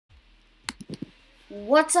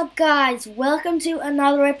What's up, guys? Welcome to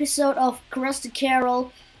another episode of Carroll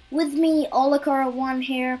Carroll. With me, Carroll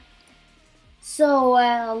here. So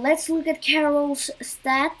let's look at Carroll's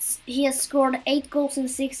stats. He has scored 8 goals in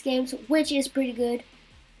 6 games, which is pretty good.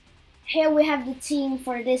 Here we have the team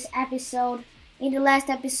for this episode. In the last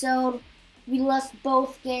episode, we lost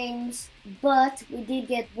both games, but we did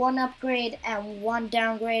get 1 upgrade and 1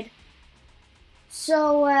 downgrade.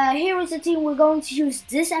 So here is the team we're going to use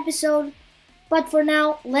this episode. But for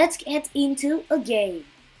now, let's get into a game.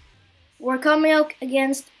 We're coming up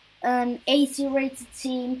against an 80 rated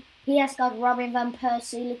team. He has got Robin Van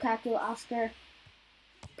Persie, Lukaku, Oscar.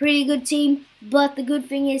 Pretty good team, but the good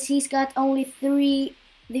thing is he's got only 3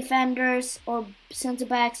 defenders or center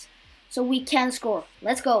backs, so we can score.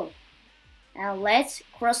 Let's go. Now let's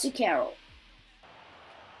cross to Carroll.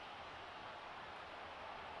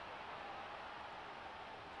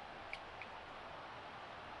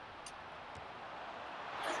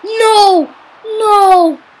 No!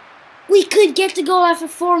 No! We could get the goal after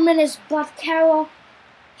 4 minutes, but Carroll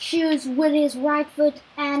shoots with his right foot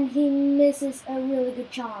and he misses a really good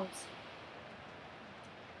chance.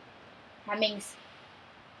 Hemmings.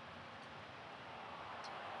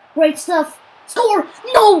 Great stuff. Score!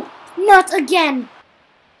 No! Not again!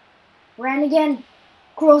 Ran again.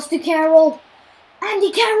 Cross to Carroll.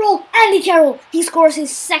 Andy Carroll! Andy Carroll! He scores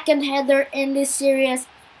his 2nd header in this series.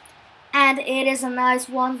 And it is a nice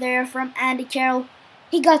one there from Andy Carroll.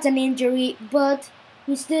 He got an injury, but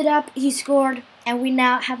he stood up, he scored, and we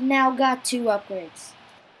have now got 2 upgrades.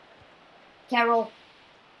 Carroll.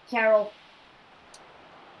 Carroll.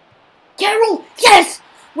 Carroll! Yes!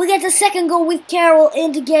 We get the 2nd goal with Carroll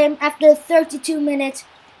in the game after 32 minutes.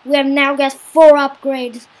 We have now got 4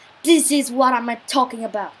 upgrades. This is what I'm talking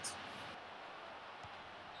about.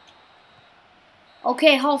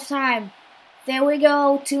 Okay, half time. There we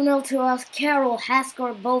go, 2-0 to us. Carroll has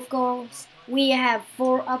scored both goals. We have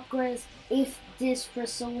 4 upgrades if this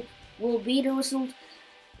result will be the result.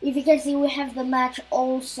 If you can see, we have the match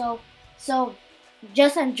also. So,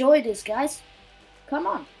 just enjoy this, guys. Come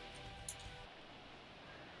on.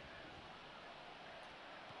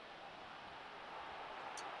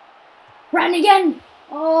 Run again!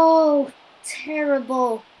 Oh,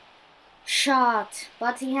 terrible shot.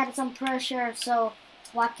 But he had some pressure, so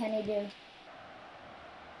what can he do?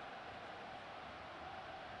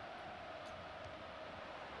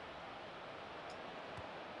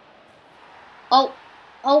 Oh.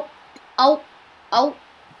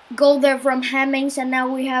 Go there from Hemmings, and now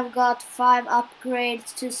we have got 5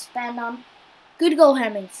 upgrades to spend on. Good goal,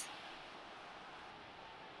 Hemmings.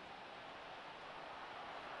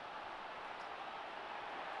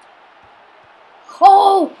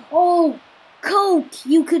 Oh, Coke,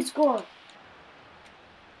 you could score.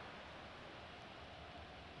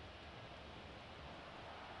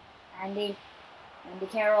 Andy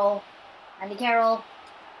Carroll.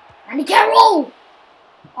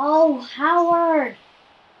 Oh, Howard.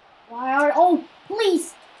 Why are... Oh,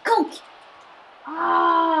 please. Coke.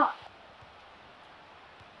 Ah.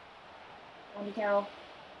 Andy Carroll.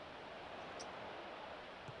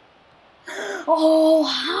 Oh,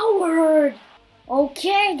 Howard.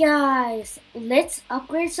 Okay, guys. Let's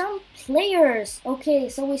upgrade some players. Okay,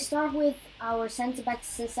 so we start with our center-back,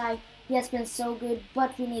 Sisai. He has been so good,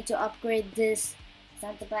 but we need to upgrade this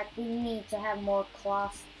center-back. We need to have more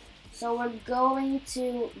class. So we're going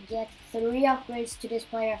to get 3 upgrades to this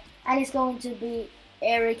player, and it's going to be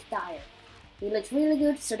Eric Dyer. He looks really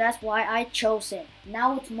good, so that's why I chose him.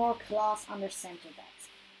 Now it's more class under center backs.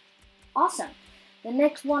 Awesome. The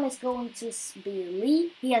next one is going to be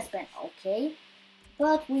Lee. He has been okay,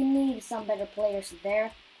 but we need some better players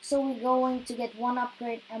there. So we're going to get 1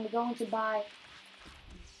 upgrade, and we're going to buy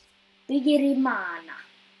Bigirimana.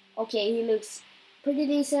 Okay, he looks pretty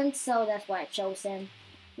decent, so that's why I chose him.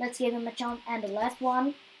 Let's give him a chance. And the last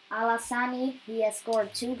one, Alassani. He has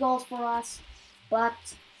scored 2 goals for us,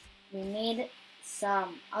 but we need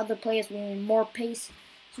some other players. We need more pace.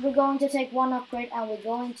 So we're going to take 1 upgrade, and we're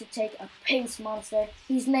going to take a pace monster.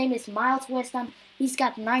 His name is Miles Westham. He's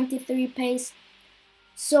got 93 pace.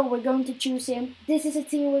 So we're going to choose him. This is a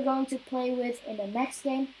team we're going to play with in the next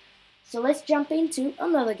game. So let's jump into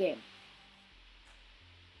another game.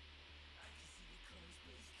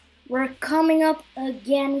 We're coming up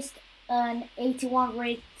against an 81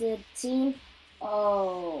 rated team.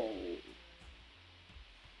 Oh.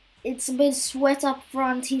 It's a bit sweat up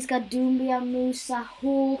front. He's got Doumbia, Musa,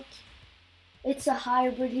 Hulk. It's a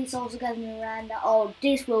hybrid. He's also got Miranda. Oh,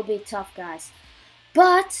 this will be tough, guys.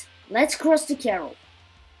 But let's cross to Carroll.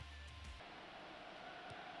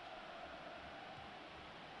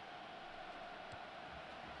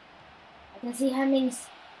 You can see Hemmings'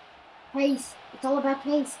 pace. It's all about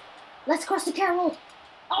pace. Let's cross the Carroll.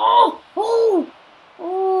 Oh! Oh!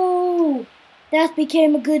 Oh! That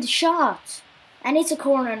became a good shot. And it's a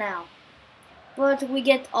corner now. But we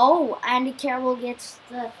get... Oh! Andy Carroll gets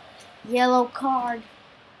the yellow card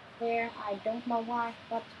there. I don't know why,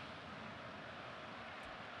 but...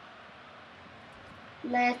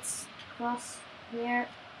 Let's cross here.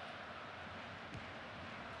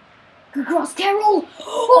 Good cross, Carroll!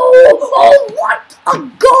 Oh! Oh! What a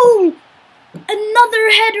goal! Another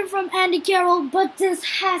header from Andy Carroll, but this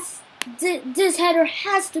header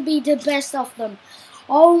has to be the best of them.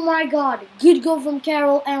 Oh my god, good goal from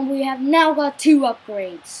Carroll, and we have now got 2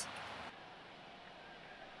 upgrades.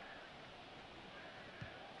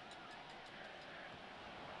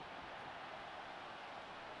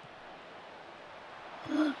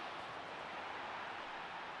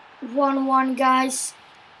 One, guys.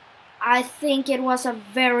 I think it was a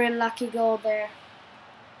very lucky goal there.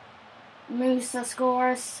 Musa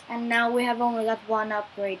scores, and now we have only got 1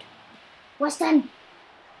 upgrade. West End!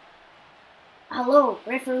 Hello,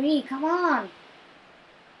 referee, come on!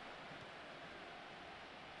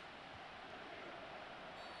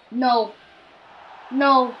 No.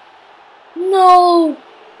 No. No!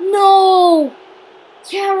 No!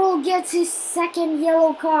 Carroll gets his 2nd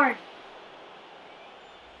yellow card.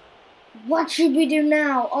 What should we do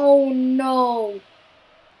now? Oh no!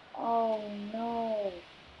 Oh no!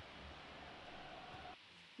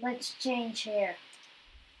 Let's change here.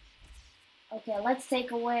 Okay, let's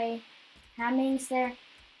take away Hemmings there,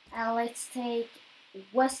 and let's take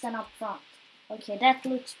Weston up front. Okay, that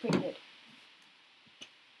looks pretty good.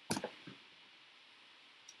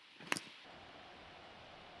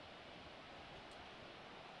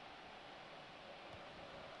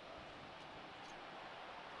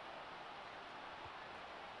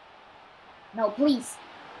 No, please.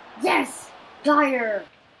 Yes! Dyer!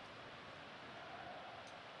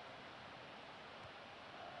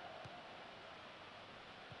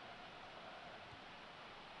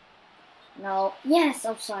 No. Yes,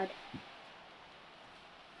 offside.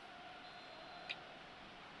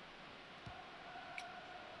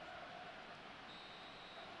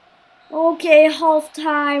 Okay, half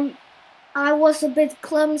time. I was a bit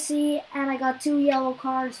clumsy and I got 2 yellow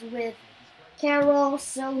cards with Carroll,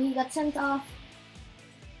 so he got sent off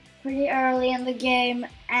pretty early in the game,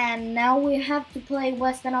 and now we have to play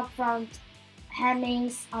Weston up front,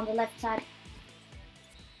 Hemmings on the left side.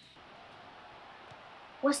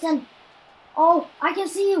 Weston! Oh, I can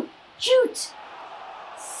see you! Shoot!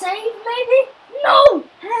 Save maybe? No!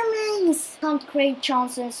 Hemmings! Can't create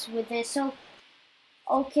chances with this, so...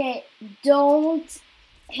 Okay, don't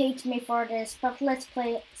hate me for this, but let's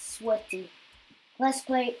play sweaty. Let's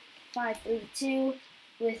play 5-3-2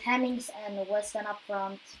 with Hemmings and Weston up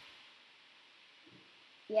front.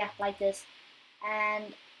 Yeah, like this.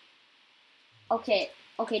 And okay,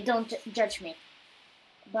 don't judge me.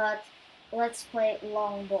 But let's play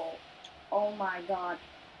long ball. Oh my god,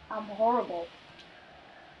 I'm horrible.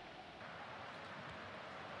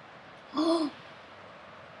 Oh,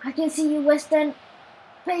 I can see you, Weston.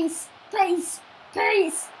 Pace, pace,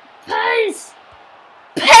 pace, pace,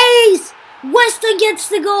 pace! Weston gets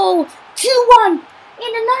the goal. 2-1 in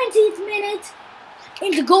the 90th minute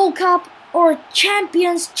in the Gold Cup or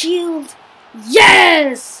Champions Shield.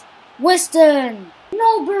 Yes! Weston!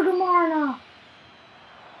 No, Bergamarna!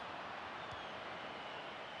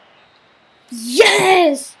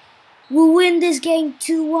 Yes! We win this game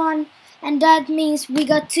 2-1, and that means we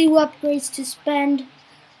got 2 upgrades to spend.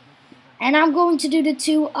 And I'm going to do the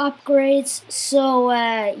 2 upgrades, so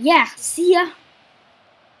yeah, see ya!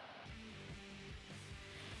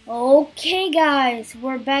 Okay guys,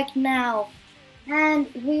 we're back now.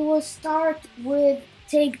 And we will start with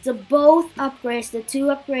take the both upgrades, the 2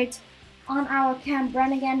 upgrades on our Cam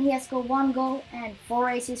Brannigan. He has got 1 goal and 4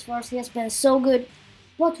 aces for us. He has been so good,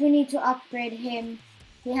 but we need to upgrade him.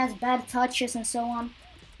 He has bad touches and so on.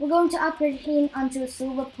 We're going to upgrade him onto a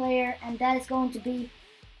silver player, and that is going to be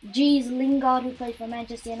G's Lingard, who plays for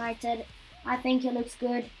Manchester United. I think he looks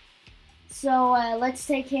good. So let's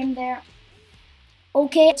take him there.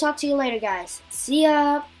 Okay, talk to you later guys. See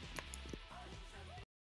ya!